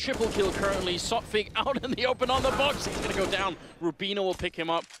up. Triple kill currently. Sotfig out in the open on the box. He's going to go down. Rubino will pick him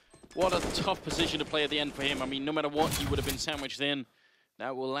up. What a tough position to play at the end for him. I mean, no matter what, he would have been sandwiched in.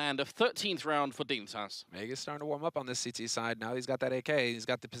 That will land a 13th round for Dignitas. Magus starting to warm up on this CT side. Now he's got that AK. He's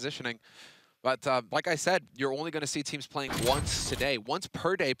got the positioning. But like I said, you're only going to see teams playing once today, once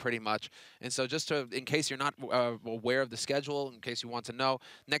per day pretty much. And so just to, in case you're not aware of the schedule, in case you want to know,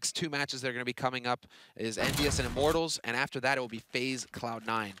 next two matches that are going to be coming up is Envious and Immortals, and after that it will be FaZe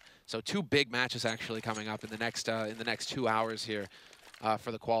Cloud9. So two big matches actually coming up in the next 2 hours here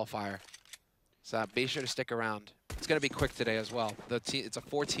for the qualifier. So be sure to stick around. It's going to be quick today as well. It's a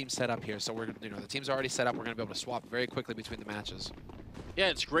 4-team setup here, so the teams are already set up. We're going to be able to swap very quickly between the matches. Yeah,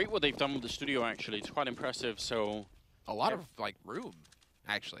 it's great what they've done with the studio, actually. It's quite impressive, so... A lot of, like, room,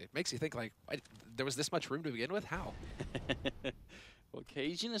 actually. It makes you think, like, there was this much room to begin with? How? Well,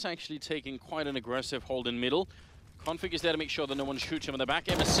 Cajun is actually taking quite an aggressive hold in middle. Config is there to make sure that no one shoots him in the back.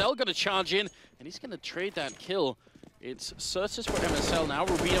 MSL going to charge in, and he's going to trade that kill. It's Certus for MSL now.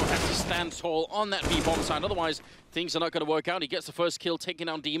 Rubino has to stand tall on that B-bomb side. Otherwise, things are not going to work out. He gets the first kill, taking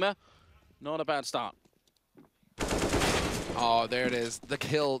down Dima. Not a bad start. Oh, there it is. The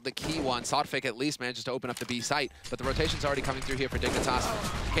kill, the key one. Sotfig at least manages to open up the B site, but the rotation's already coming through here for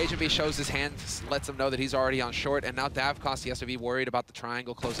Dignitas. Cajun B shows his hand, lets him know that he's already on short, and now Davkost, he has to be worried about the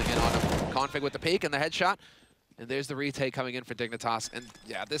triangle closing in on him. Config with the peek and the headshot. And there's the retake coming in for Dignitas. And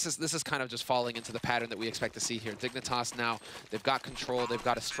yeah, this is kind of just falling into the pattern that we expect to see here. Dignitas now, they've got control, they've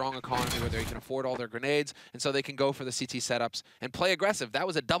got a strong economy where they can afford all their grenades, and so they can go for the CT setups and play aggressive. That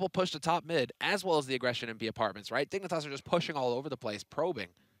was a double push to top mid, as well as the aggression in B apartments, right? Dignitas are just pushing all over the place, probing.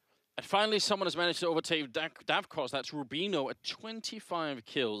 And finally, someone has managed to overtake Davkost. That's Rubino at 25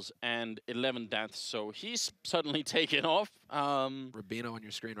 kills and 11 deaths. So he's suddenly taken off. Rubino on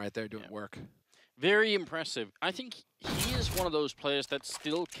your screen right there doing work. Very impressive. I think he is one of those players that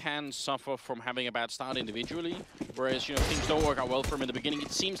still can suffer from having a bad start individually, whereas, you know, things don't work out well for him in the beginning.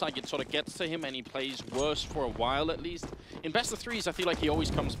 It seems like it sort of gets to him and he plays worse for a while at least. In best of threes, I feel like he always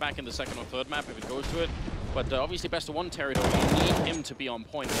comes back in the second or third map if it goes to it. But obviously best of one territory, you need him to be on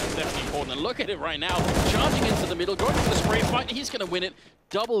point. That's definitely important. And look at it right now, charging into the middle, going for the spray fight. He's going to win it.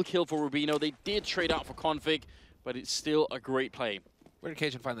 Double kill for Rubino. They did trade out for Config, but it's still a great play. Where did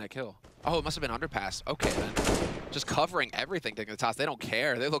Cajun find that kill? Oh, it must have been underpass. Okay, then. Just covering everything, Dignitas. They don't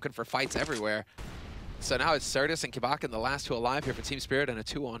care. They're looking for fights everywhere. So now it's Certus and Kibakin, the last two alive here for Team Spirit, and a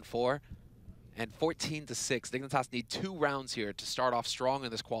 2-on-4. And 14-6. Dignitas need 2 rounds here to start off strong in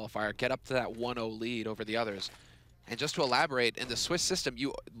this qualifier, get up to that 1-0 lead over the others. And just to elaborate, in the Swiss system,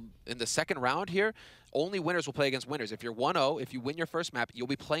 in the second round here, only winners will play against winners. If you're 1-0, if you win your first map, you'll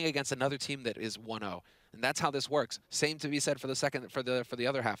be playing against another team that is 1-0. And that's how this works. Same to be said for the the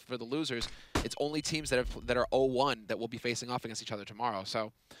other half. For the losers, it's only teams that are 0-1 that will be facing off against each other tomorrow.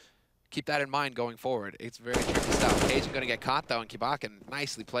 So keep that in mind going forward. It's very tricky stuff. Cajun going to get caught though, and Kibakin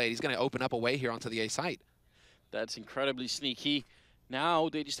nicely played. He's going to open up a way here onto the A site. That's incredibly sneaky. Now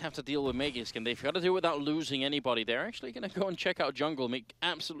they just have to deal with Magus, and they've got to do it without losing anybody. They're actually going to go and check out jungle, make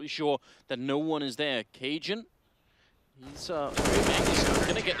absolutely sure that no one is there. Cajun, he's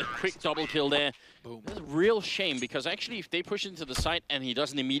going to get the quick double kill there. Boom. It's a real shame because actually if they push into the site and he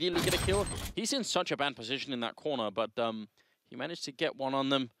doesn't immediately get a kill, he's in such a bad position in that corner, but he managed to get one on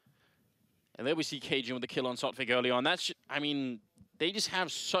them. And there we see Cajun with the kill on Sotfik early on. That's, I mean, they just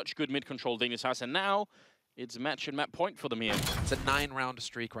have such good mid-control, Dignitas, and now it's match and map point for them here. It's a 9-round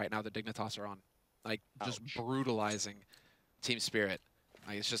streak right now that Dignitas are on. Like, just brutalizing Team Spirit.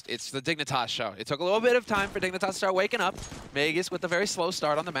 Like, it's the Dignitas show. It took a little bit of time for Dignitas to start waking up. Magus with a very slow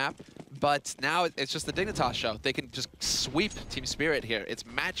start on the map. But now it's just the Dignitas show. They can just sweep Team Spirit here. It's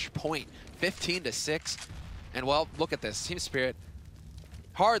match point, 15-6. And, well, look at this. Team Spirit,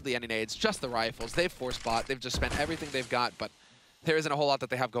 hardly any nades, just the rifles. They've force bought. They've just spent everything they've got, but there isn't a whole lot that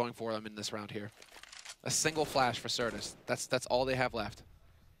they have going for them in this round here. A single flash for Certus. That's all they have left.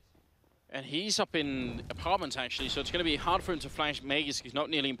 And he's up in apartments, actually, so it's going to be hard for him to flash Magus. He's not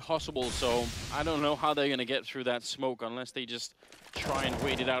nearly impossible, so I don't know how they're going to get through that smoke unless they just try and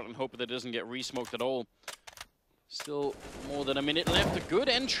wait it out and hope that it doesn't get re-smoked at all. Still more than a minute left. A good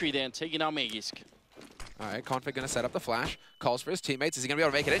entry there, taking out Magus. All right, Config going to set up the flash. Calls for his teammates. Is he going to be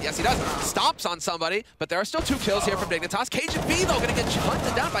able to make it in? Yes, he does. Stomps on somebody, but there are still 2 kills here from Dignitas. Cajun V, though, going to get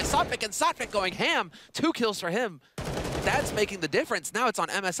hunted down by Sotfik, and Sotfik going ham. 2 kills for him. That's making the difference. Now it's on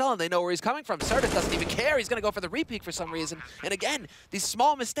MSL, and they know where he's coming from. Certus doesn't even care. He's going to go for the repeat for some reason. And again, these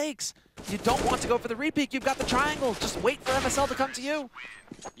small mistakes. You don't want to go for the repeat. You've got the triangle. Just wait for MSL to come to you.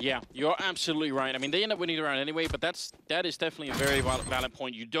 Yeah, you're absolutely right. I mean, they end up winning the round anyway, but that is definitely a very valid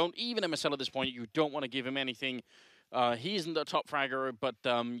point. You don't, even MSL at this point, you don't want to give him anything. He isn't the top fragger, but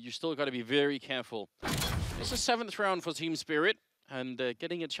you still got to be very careful. It's the 7th round for Team Spirit, and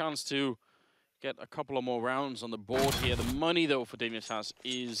getting a chance to get a couple of more rounds on the board here. The money, though, for Dignitas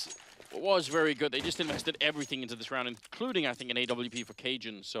was very good. They just invested everything into this round, including, I think, an AWP for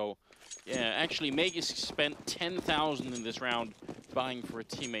Cajun. So, yeah, actually, Magus spent 10,000 in this round buying for a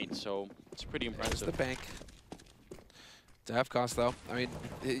teammate, so it's pretty impressive. There's the bank. Dav cost, though. I mean,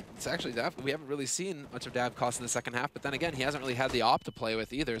 it's actually Dav. We haven't really seen much of Dav cost in the second half, but then again, he hasn't really had the op to play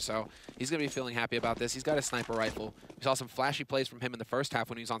with either, so he's going to be feeling happy about this. He's got a sniper rifle. We saw some flashy plays from him in the first half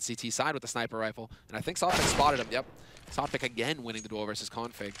when he was on CT side with the sniper rifle, and I think Sotfik spotted him. Yep. Sotfik again winning the duel versus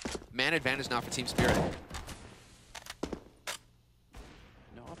Config. Man advantage now for Team Spirit.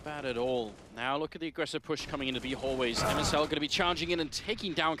 Not bad at all. Now look at the aggressive push coming into the hallways. MSL going to be charging in and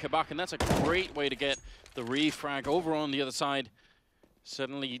taking down Kabak, and that's a great way to get the refrag over on the other side.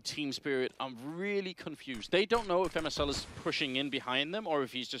 Suddenly, Team Spirit, I'm really confused. They don't know if MSL is pushing in behind them or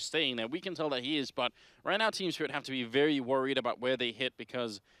if he's just staying there. We can tell that he is, but right now Team Spirit have to be very worried about where they hit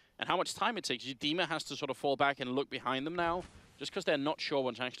and how much time it takes. Dima has to sort of fall back and look behind them now, just because they're not sure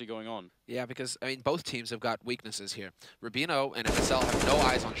what's actually going on. Yeah, because, I mean, both teams have got weaknesses here. Rubino and MSL have no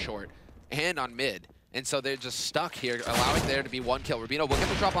eyes on short and on mid. And so they're just stuck here, allowing there to be 1 kill. Rubino will get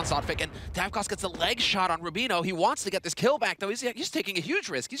the drop on Sotfik, and Davkos gets a leg shot on Rubino. He wants to get this kill back, though. He's taking a huge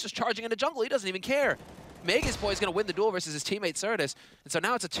risk. He's just charging into jungle. He doesn't even care. Magus Boy's going to win the duel versus his teammate Certus. And so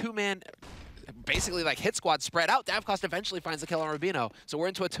now it's a 2-man, basically like hit squad spread out. Davkos eventually finds the kill on Rubino. So we're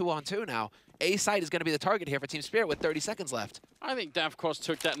into a 2-on-2 now. A site is going to be the target here for Team Spirit with 30 seconds left. I think Davkos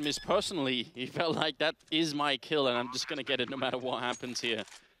took that miss personally. He felt like that is my kill, and I'm just going to get it no matter what happens here.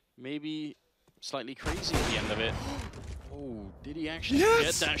 Maybe slightly crazy at the end of it. Oh, did he actually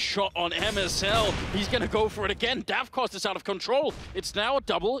get that shot on MSL? He's going to go for it again. Davkos is out of control. It's now a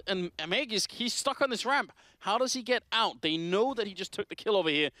double, and Magus, he's stuck on this ramp. How does he get out? They know that he just took the kill over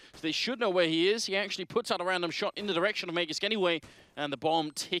here, so they should know where he is. He actually puts out a random shot in the direction of Magus anyway, and the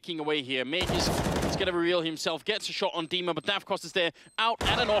bomb ticking away here. Magus is going to reveal himself, gets a shot on Dima, but Davkos is there, out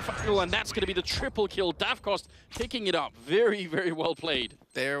at an off angle, and that's going to be the triple kill. Davkos picking it up. Very, very well played.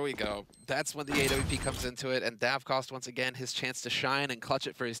 There we go. That's when the AWP comes into it, and Davkos, once again, his chance to shine and clutch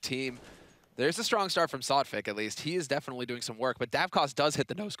it for his team. There's a strong start from Sotfik, at least. He is definitely doing some work, but Davkos does hit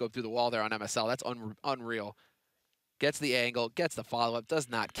the no-scope through the wall there on MSL. That's unreal. Gets the angle, gets the follow-up, does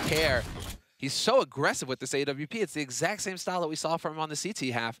not care. He's so aggressive with this AWP. It's the exact same style that we saw from him on the CT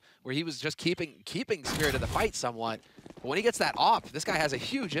half, where he was just keeping Spirit of the fight somewhat. But when he gets that op, this guy has a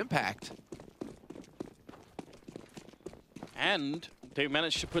huge impact. And they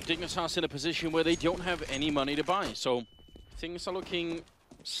managed to put Dignitas in a position where they don't have any money to buy. So things are looking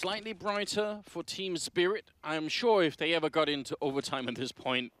slightly brighter for Team Spirit. I'm sure if they ever got into overtime at this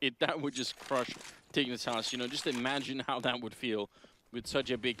point, that would just crush Dignitas. You know, just imagine how that would feel with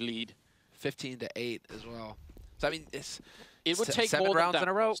such a big lead. 15-8 as well. So I mean, it would take 7 more rounds than in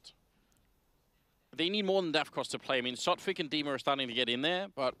a row. They need more than Davkos to play. I mean, Sotfik and Dima are starting to get in there,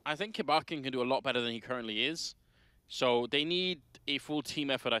 but I think Kibakin can do a lot better than he currently is. So they need a full team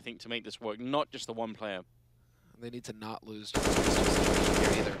effort, I think, to make this work, not just the one player. They need to not lose.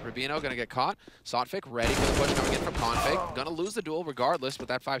 Period. either. Rubino gonna get caught. Sotfik ready for the push coming in from Config. Gonna lose the duel regardless with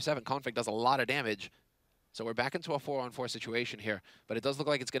that 5-7. Config does a lot of damage. So we're back into a 4-on-4 situation here, but it does look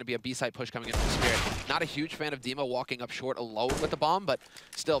like it's going to be a B-side push coming in from Spirit. Not a huge fan of Dima walking up short alone with the bomb, but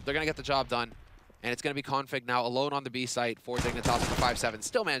still, they're going to get the job done. And it's going to be Config now alone on the B site for Dignitas with the 5-7.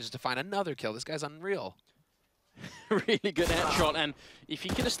 Still manages to find another kill. This guy's unreal. Really good headshot, and if he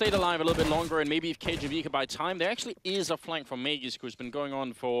could have stayed alive a little bit longer, and maybe if KGV could buy time, there actually is a flank from Magus, who's been going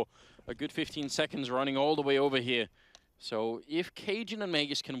on for a good 15 seconds, running all the way over here. So if Cajun and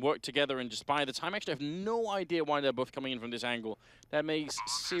Magus can work together and just buy the time, actually I have no idea why they're both coming in from this angle. That makes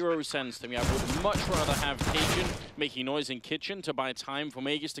zero sense to me. I would much rather have Cajun making noise in kitchen to buy time for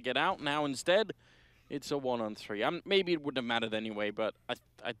Magus to get out. Now instead, it's a 1-on-3. Maybe it wouldn't have mattered anyway, but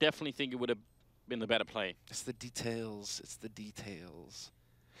I definitely think it would have been the better play. It's the details. It's the details.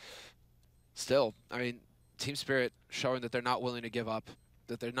 Still, I mean, Team Spirit showing that they're not willing to give up,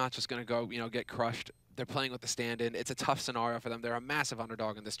 that they're not just going to go, get crushed. They're playing with the stand-in. It's a tough scenario for them. They're a massive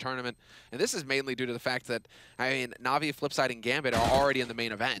underdog in this tournament. And this is mainly due to the fact that, Na'Vi, Flipside, and Gambit are already in the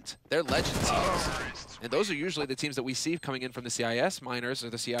main event. They're legend teams. And those are usually the teams that we see coming in from the CIS minors or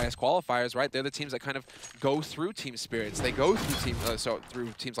the CIS qualifiers, right? They're the teams that kind of go through Team Spirits. They go through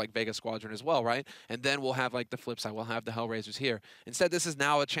through teams like Vega Squadron as well, right? And then we'll have, the Flipside. We'll have the Hellraisers here. Instead, this is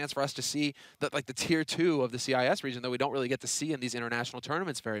now a chance for us to see that, the Tier 2 of the CIS region that we don't really get to see in these international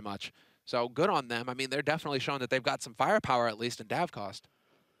tournaments very much. So good on them. I mean, they're definitely showing that they've got some firepower, at least in Dav cost.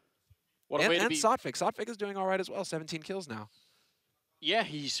 And Sotfik. Sotfik is doing all right as well. 17 kills now. Yeah,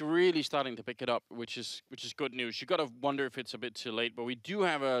 he's really starting to pick it up, which is good news. You got to wonder if it's a bit too late, but we do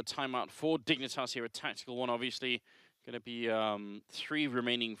have a timeout for Dignitas here, a tactical one, obviously. Going to be 3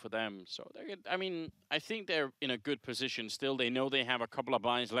 remaining for them. So, I think they're in a good position still. They know they have a couple of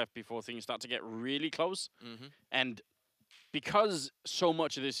buys left before things start to get really close. Mm-hmm. And because so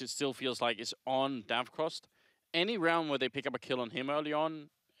much of this, it still feels like it's on Davcost, any round where they pick up a kill on him early on,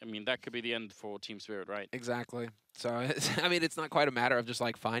 that could be the end for Team Spirit, right? Exactly. So, it's not quite a matter of just,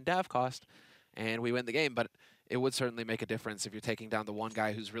 find Davcost and we win the game, but it would certainly make a difference if you're taking down the one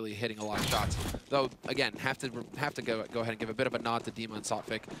guy who's really hitting a lot of shots. Though, again, have to go ahead and give a bit of a nod to Dima and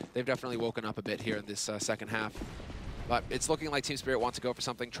Sotfik. They've definitely woken up a bit here in this second half. But it's looking like Team Spirit wants to go for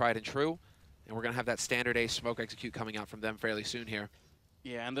something tried and true. And we're going to have that standard A smoke execute coming out from them fairly soon here.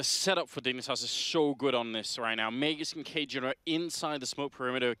 Yeah, and the setup for Dignitas is so good on this right now. Magus and Cajun are inside the smoke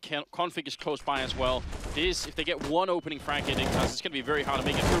perimeter. Config is close by as well. If they get one opening frag at Dignitas, it's going to be very hard to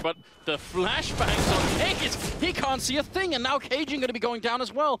make it through. But the flashbangs on Magus, he can't see a thing. And now Cajun going to be going down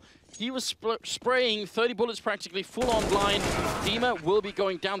as well. He was spraying 30 bullets practically full on blind. Dima will be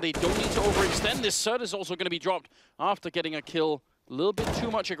going down. They don't need to overextend. This Cert is also going to be dropped after getting a kill. A little bit too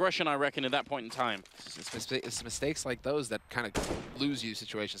much aggression, I reckon, at that point in time. It's mistakes like those that kind of lose you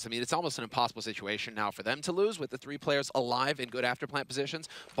situations. It's almost an impossible situation now for them to lose with the 3 players alive in good after-plant positions.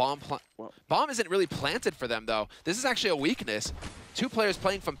 Bomb isn't really planted for them, though. This is actually a weakness. 2 players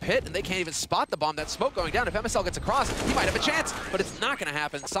playing from pit, and they can't even spot the bomb. That smoke going down. If MSL gets across, he might have a chance, but it's not going to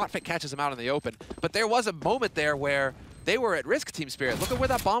happen. Sotfik catches him out in the open. But there was a moment there where they were at risk, Team Spirit. Look at where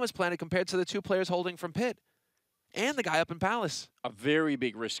that bomb is planted compared to the 2 players holding from pit. And the guy up in Palace. A very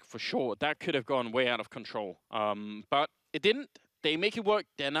big risk for sure. That could have gone way out of control. But it didn't. They make it work.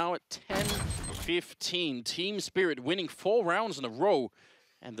 They're now at 10-15. Team Spirit winning 4 rounds in a row.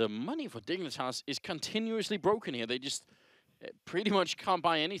 And the money for Dignitas is continuously broken here. They just pretty much can't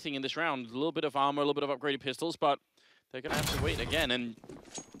buy anything in this round. A little bit of armor, a little bit of upgraded pistols, but they're going to have to wait again. And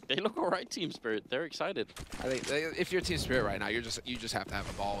they look all right, Team Spirit. They're excited. I think if you're Team Spirit right now, you just have to have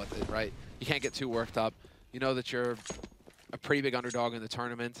a ball with it, right? You can't get too worked up. You know that you're a pretty big underdog in the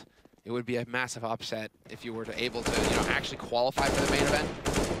tournament. It would be a massive upset if you were able to, actually qualify for the main event.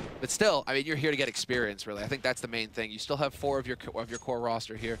 But still, you're here to get experience, really. I think that's the main thing. You still have 4 of your core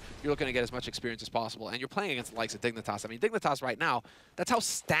roster here. You're looking to get as much experience as possible, and you're playing against the likes of Dignitas. Dignitas right now, that's how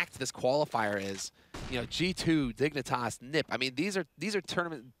stacked this qualifier is. G2, Dignitas, NIP. These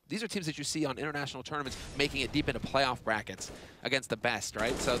are teams that you see on international tournaments making it deep into playoff brackets against the best,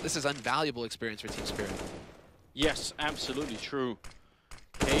 right? So this is invaluable experience for Team Spirit. Yes, absolutely true.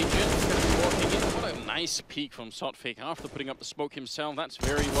 Cajun walking in. What a nice peek from Sotfik after putting up the smoke himself. That's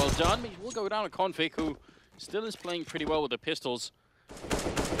very well done. We'll go down to Config, who still is playing pretty well with the pistols.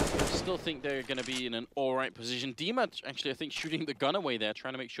 Still think they're going to be in an all-right position. Dima, actually, I think, shooting the gun away there,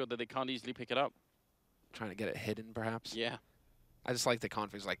 trying to make sure that they can't easily pick it up. Trying to get it hidden, perhaps? Yeah. I just like the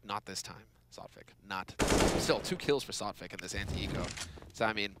Config's like, not this time, Sotfik. Not. Still, 2 kills for Sotfik in this anti-eco.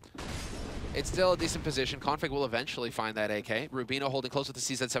 So, it's still a decent position. Config will eventually find that AK. Rubino holding close with the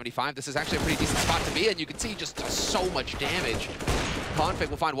CZ-75. This is actually a pretty decent spot to be in. You can see just does so much damage. Config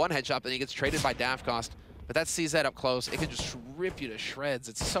will find one headshot, but then he gets traded by Dafcost. But that CZ up close, it can just rip you to shreds.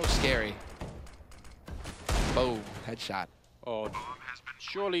 It's so scary. Boom, headshot. Oh,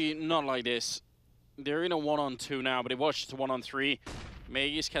 surely not like this. They're in a 1-on-2 now, but it was just a 1-on-3.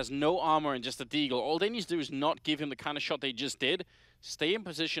 Magisk has no armor and just a deagle. All they need to do is not give him the kind of shot they just did. Stay in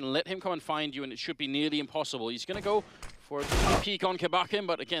position, let him come and find you, and it should be nearly impossible. He's going to go for a peek on Kebakin,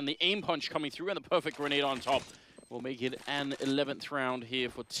 but again, the aim punch coming through and the perfect grenade on top will make it an 11th round here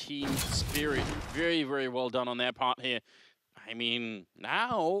for Team Spirit. Very, very well done on their part here. I mean,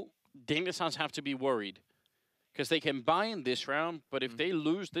 now Dignitas have to be worried because they can buy in this round, but if they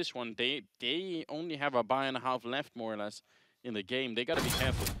lose this one, they only have a buy and a half left, more or less, in the game. They got to be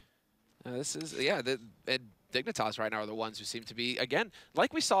careful. This is, yeah, Dignitas right now are the ones who seem to be, again,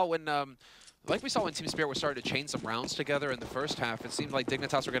 like we saw when Team Spirit was starting to chain some rounds together in the first half. It seemed like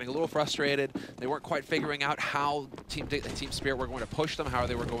Dignitas were getting a little frustrated. They weren't quite figuring out how Team Spirit were going to push them, how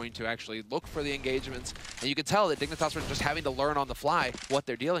they were going to actually look for the engagements. And you could tell that Dignitas were just having to learn on the fly what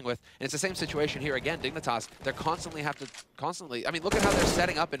they're dealing with. And it's the same situation here again. Dignitas, they're constantly, I mean, look at how they're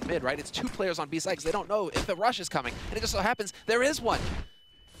setting up in mid, right? It's 2 players on B side because they don't know if the rush is coming. And it just so happens there is one.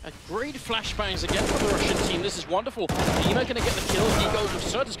 A great flashbangs again from the Russian team. This is wonderful. Dima going to get the kill. He goes,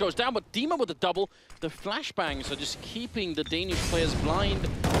 Certus goes down, but Dima with the double. The flashbangs are just keeping the Danish players blind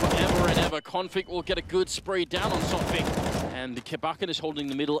forever and ever. Config will get a good spray down on Sotfik. And the Kebakin is holding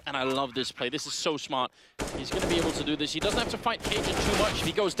the middle, and I love this play. This is so smart. He's going to be able to do this. He doesn't have to fight Cajun too much. If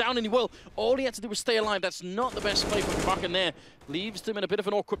he goes down, and he will, all he had to do was stay alive. That's not the best play for Kebakin there. Leaves them in a bit of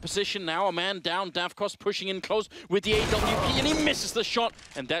an awkward position now. A man down, Dafcost pushing in close with the AWP, and he misses the shot.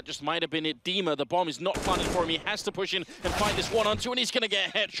 And that just might have been it. Dima, the bomb is not planted for him. He has to push in and find this 1-on-2, and he's going to get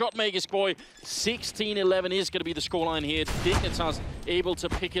a headshot. Magisk boy, 16-11 is going to be the scoreline here. Dignitas able to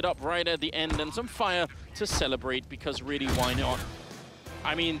pick it up right at the end, and some fire to celebrate, because really, why not?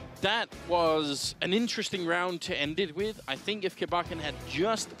 I mean, that was an interesting round to end it with. I think if Kebakin had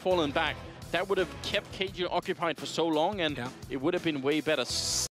just fallen back, that would have kept Cajun occupied for so long, and it would have been way better.